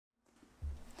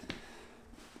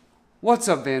What's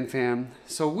up, Van Fam?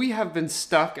 So we have been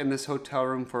stuck in this hotel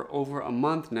room for over a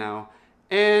month now,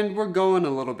 and we're going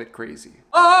a little bit crazy.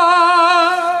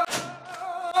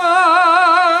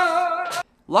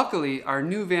 Luckily, our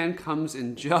new van comes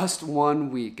in just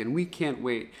 1 week, and we can't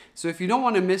wait. So if you don't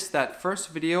want to miss that first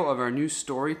video of our new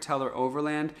Storyteller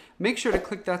Overland, make sure to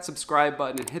click that subscribe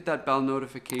button and hit that bell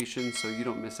notification so you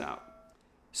don't miss out.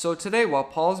 So today, while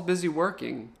Paul's busy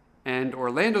working and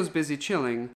Orlando's busy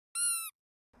chilling,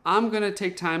 I'm gonna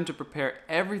take time to prepare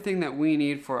everything that we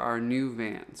need for our new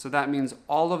van. So that means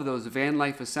all of those van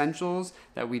life essentials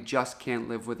that we just can't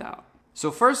live without.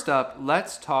 So first up,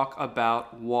 let's talk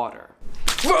about water.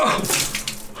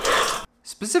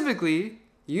 Specifically,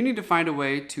 you need to find a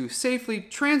way to safely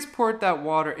transport that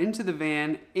water into the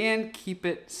van and keep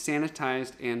it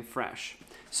sanitized and fresh.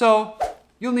 So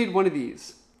you'll need one of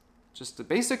these. Just a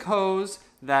basic hose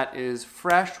that is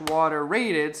fresh water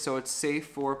rated, so it's safe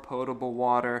for potable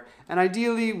water. And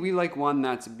ideally, we like one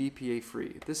that's BPA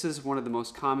free. This is one of the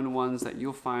most common ones that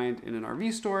you'll find in an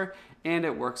RV store, and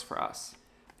it works for us.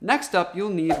 Next up, you'll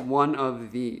need one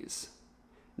of these.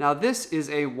 Now this is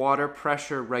a water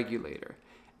pressure regulator.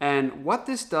 And what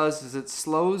this does is it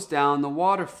slows down the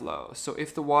water flow. So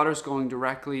if the water is going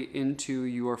directly into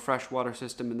your freshwater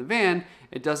system in the van,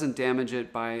 it doesn't damage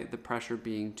it by the pressure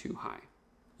being too high.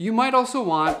 You might also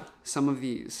want some of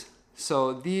these.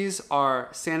 So these are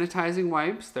sanitizing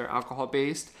wipes. They're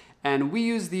alcohol-based. And we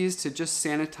use these to just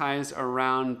sanitize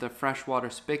around the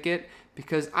freshwater spigot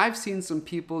because I've seen some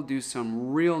people do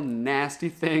some real nasty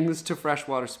things to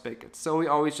freshwater spigots. So we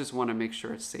always just want to make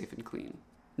sure it's safe and clean.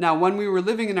 Now, when we were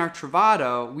living in our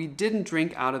Travato, we didn't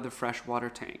drink out of the freshwater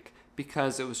tank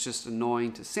because it was just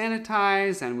annoying to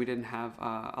sanitize and we didn't have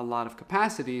a lot of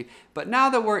capacity. But now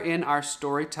that we're in our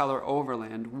Storyteller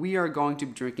Overland, we are going to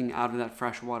be drinking out of that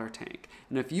freshwater tank.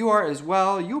 And if you are as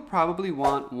well, you'll probably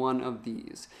want one of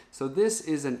these. So this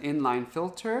is an inline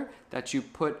filter that you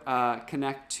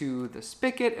connect to the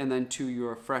spigot and then to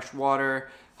your freshwater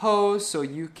hose so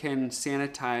you can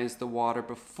sanitize the water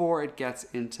before it gets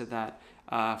into that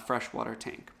freshwater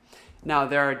tank. Now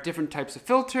there are different types of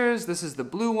filters. This is the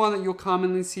blue one that you'll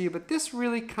commonly see, but this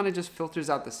really kind of just filters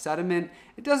out the sediment.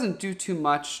 It doesn't do too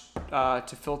much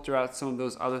to filter out some of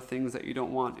those other things that you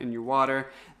don't want in your water.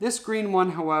 This green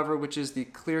one, however, which is the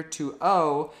Clear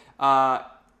 2O,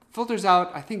 filters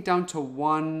out, I think, down to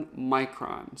 1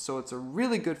 micron. So it's a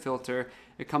really good filter.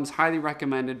 It comes highly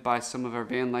recommended by some of our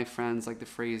van life friends like the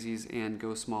Phrases and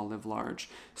Go Small, Live Large.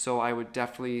 So I would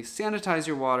definitely sanitize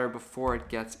your water before it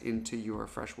gets into your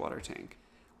freshwater tank.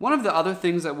 One of the other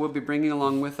things that we'll be bringing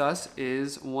along with us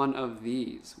is one of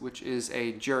these, which is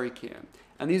a jerry can.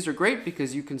 And these are great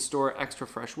because you can store extra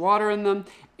fresh water in them.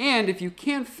 And if you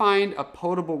can't find a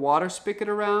potable water spigot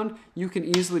around, you can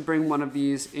easily bring one of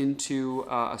these into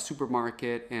a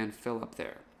supermarket and fill up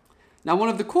there. Now, one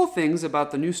of the cool things about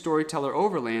the new Storyteller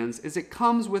Overlands is it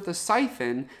comes with a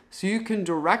siphon, so you can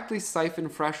directly siphon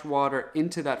fresh water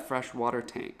into that freshwater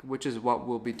tank, which is what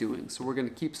we'll be doing. So we're going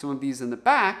to keep some of these in the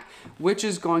back, which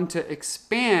is going to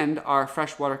expand our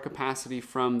freshwater capacity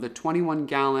from the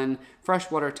 21-gallon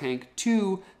freshwater tank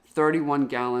to 31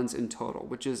 gallons in total,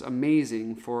 which is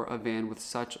amazing for a van with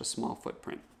such a small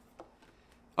footprint.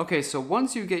 Okay, so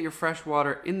once you get your fresh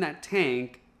water in that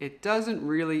tank, it doesn't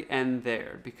really end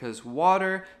there because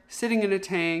water sitting in a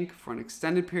tank for an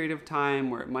extended period of time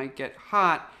where it might get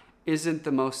hot isn't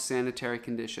the most sanitary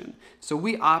condition. So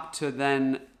we opt to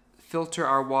then filter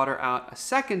our water out a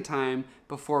second time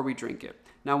before we drink it.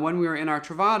 Now, when we were in our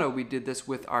Travato, we did this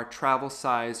with our travel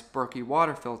size Berkey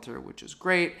water filter, which is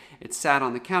great. It sat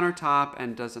on the countertop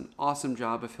and does an awesome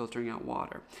job of filtering out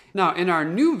water. Now, in our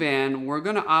new van, we're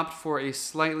gonna opt for a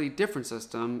slightly different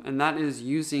system, and that is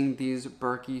using these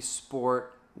Berkey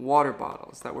Sport water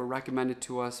bottles that were recommended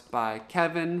to us by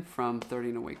Kevin from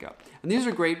 30 to Wake Up. And these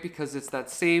are great because it's that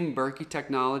same Berkey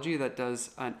technology that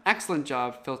does an excellent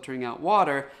job filtering out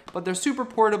water, but they're super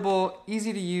portable,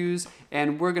 easy to use,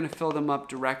 and we're gonna fill them up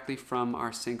directly from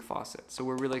our sink faucet. So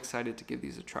we're really excited to give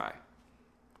these a try.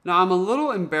 Now, I'm a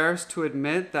little embarrassed to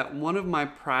admit that one of my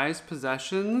prized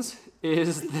possessions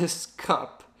is this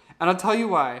cup. And I'll tell you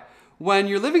why. When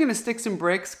you're living in a sticks and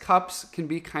bricks, cups can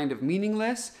be kind of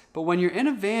meaningless, but when you're in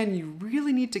a van, you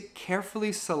really need to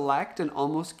carefully select and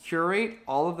almost curate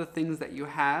all of the things that you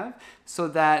have so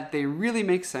that they really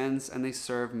make sense and they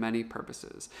serve many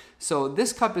purposes. So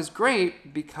this cup is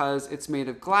great because it's made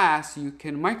of glass, you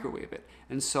can microwave it.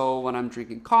 And so when I'm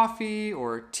drinking coffee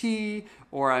or tea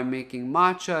or I'm making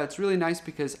matcha, it's really nice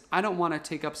because I don't want to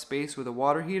take up space with a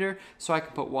water heater, so I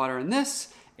can put water in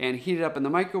this and heat it up in the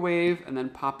microwave and then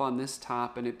pop on this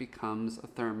top and it becomes a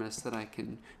thermos that I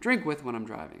can drink with when I'm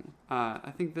driving.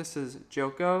 I think this is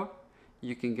Joko.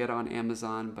 You can get it on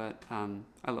Amazon, but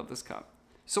I love this cup.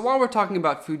 So while we're talking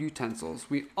about food utensils,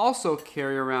 we also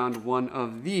carry around one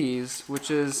of these,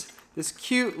 which is this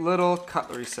cute little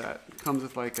cutlery set. It comes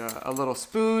with like a little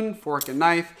spoon, fork, and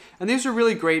knife. And these are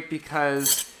really great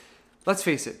because, let's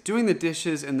face it, doing the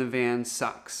dishes in the van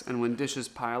sucks. And when dishes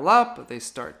pile up, they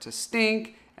start to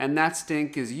stink. And that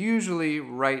stink is usually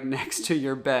right next to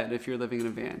your bed if you're living in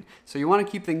a van. So you want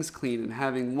to keep things clean, and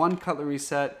having one cutlery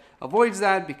set avoids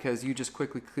that because you just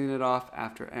quickly clean it off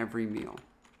after every meal.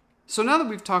 So now that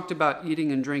we've talked about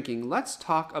eating and drinking, let's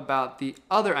talk about the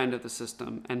other end of the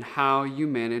system and how you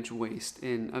manage waste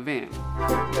in a van.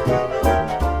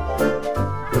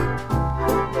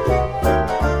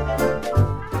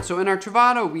 So in our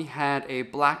Travato, we had a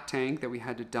black tank that we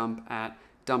had to dump at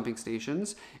dumping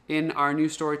stations. In our new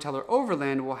Storyteller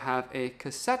Overland, we'll have a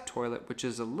cassette toilet, which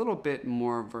is a little bit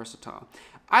more versatile.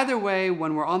 Either way,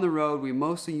 when we're on the road, we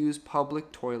mostly use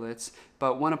public toilets,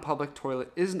 but when a public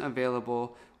toilet isn't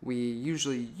available, we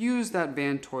usually use that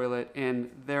van toilet,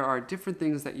 and there are different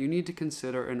things that you need to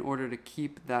consider in order to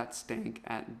keep that stank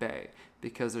at bay,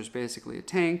 because there's basically a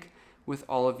tank with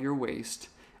all of your waste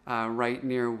right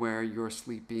near where you're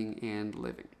sleeping and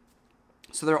living.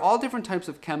 So there are all different types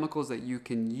of chemicals that you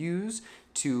can use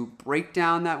to break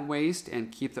down that waste and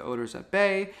keep the odors at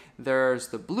bay. There's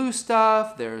the blue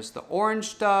stuff, there's the orange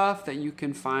stuff that you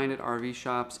can find at RV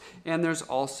shops, and there's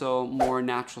also more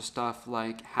natural stuff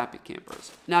like Happy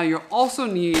Campers. Now you also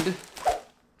need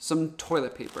some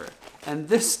toilet paper, and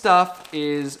this stuff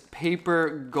is paper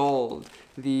gold.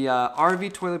 The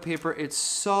RV toilet paper, it's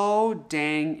so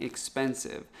dang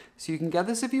expensive. So you can get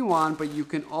this if you want, but you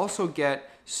can also get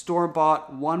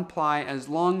store-bought one ply as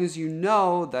long as you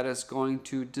know that it's going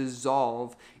to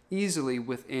dissolve easily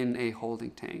within a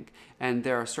holding tank. And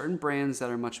there are certain brands that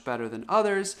are much better than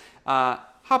others.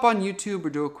 Hop on YouTube or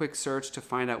do a quick search to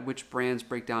find out which brands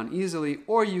break down easily,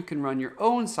 or you can run your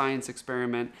own science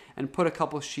experiment and put a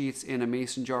couple sheets in a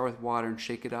mason jar with water and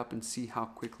shake it up and see how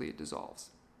quickly it dissolves.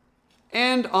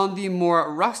 And on the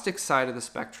more rustic side of the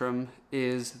spectrum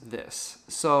is this.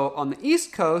 So on the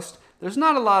East Coast, there's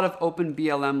not a lot of open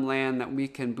BLM land that we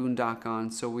can boondock on,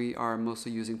 so we are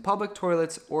mostly using public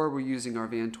toilets or we're using our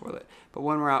van toilet. But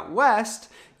when we're out west,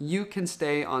 you can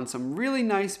stay on some really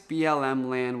nice BLM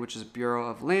land, which is Bureau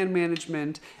of Land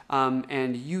Management,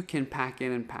 and you can pack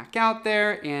in and pack out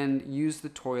there and use the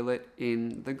toilet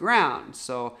in the ground.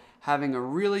 So having a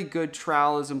really good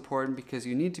trowel is important because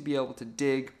you need to be able to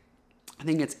dig, I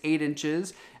think it's 8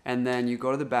 inches, and then you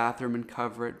go to the bathroom and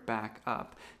cover it back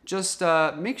up. Just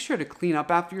make sure to clean up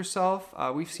after yourself.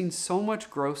 We've seen so much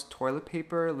gross toilet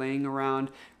paper laying around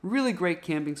really great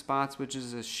camping spots, which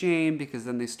is a shame because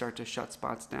then they start to shut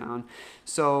spots down.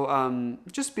 So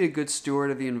just be a good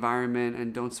steward of the environment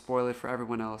and don't spoil it for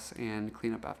everyone else, and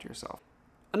clean up after yourself.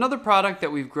 Another product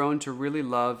that we've grown to really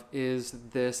love is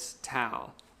this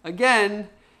towel. Again,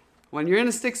 when you're in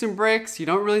a sticks and bricks, you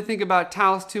don't really think about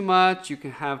towels too much. You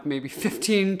can have maybe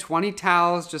 15, 20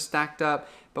 towels just stacked up.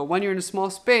 But when you're in a small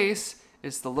space,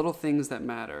 it's the little things that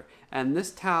matter. And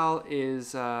this towel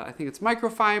is, I think it's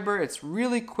microfiber. It's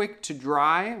really quick to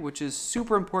dry, which is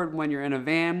super important when you're in a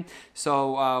van.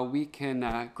 So we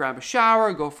can grab a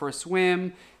shower, go for a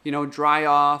swim, dry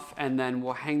off, and then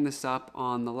we'll hang this up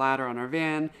on the ladder on our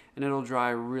van, and it'll dry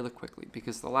really quickly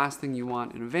because the last thing you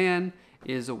want in a van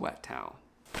is a wet towel.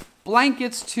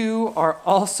 Blankets too are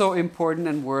also important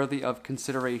and worthy of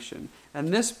consideration. And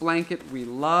this blanket we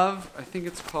love. I think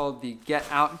it's called the Get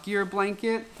Out Gear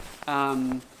blanket.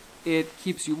 It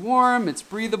keeps you warm, it's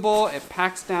breathable, it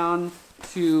packs down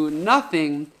to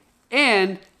nothing,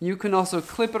 and you can also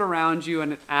clip it around you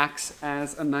and it acts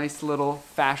as a nice little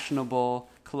fashionable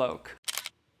cloak.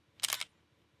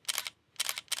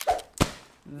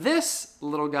 This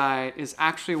little guy is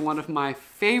actually one of my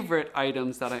favorite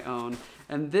items that I own,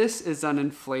 and this is an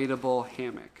inflatable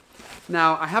hammock.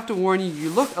 Now, I have to warn you, you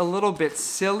look a little bit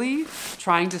silly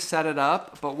trying to set it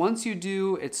up, but once you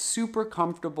do, it's super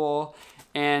comfortable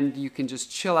and you can just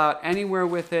chill out anywhere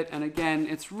with it. And again,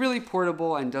 it's really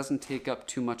portable and doesn't take up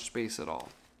too much space at all.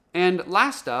 And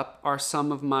last up are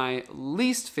some of my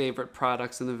least favorite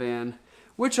products in the van,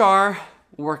 which are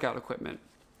workout equipment.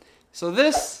 So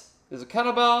this is a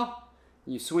kettlebell.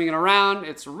 You swing it around.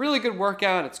 It's a really good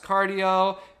workout. It's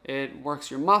cardio. It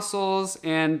works your muscles,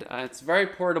 and it's very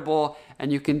portable,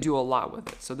 and you can do a lot with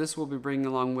it. So this we'll be bringing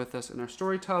along with us in our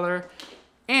Storyteller.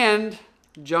 And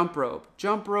jump rope.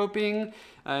 Jump roping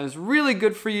is really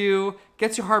good for you,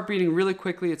 gets your heart beating really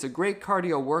quickly. It's a great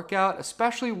cardio workout,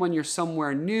 especially when you're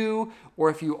somewhere new or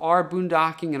if you are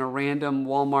boondocking in a random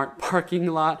Walmart parking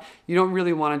lot. You don't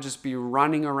really want to just be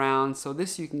running around, so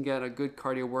this you can get a good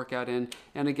cardio workout in,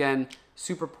 and again,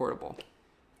 super portable.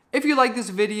 If you like this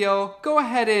video, go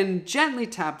ahead and gently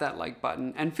tap that like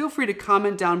button and feel free to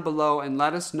comment down below and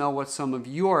let us know what some of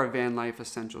your van life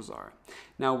essentials are.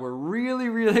 Now we're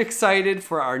really excited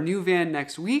for our new van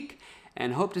next week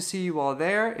and hope to see you all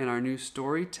there in our new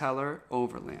Storyteller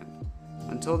Overland.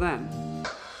 Until then.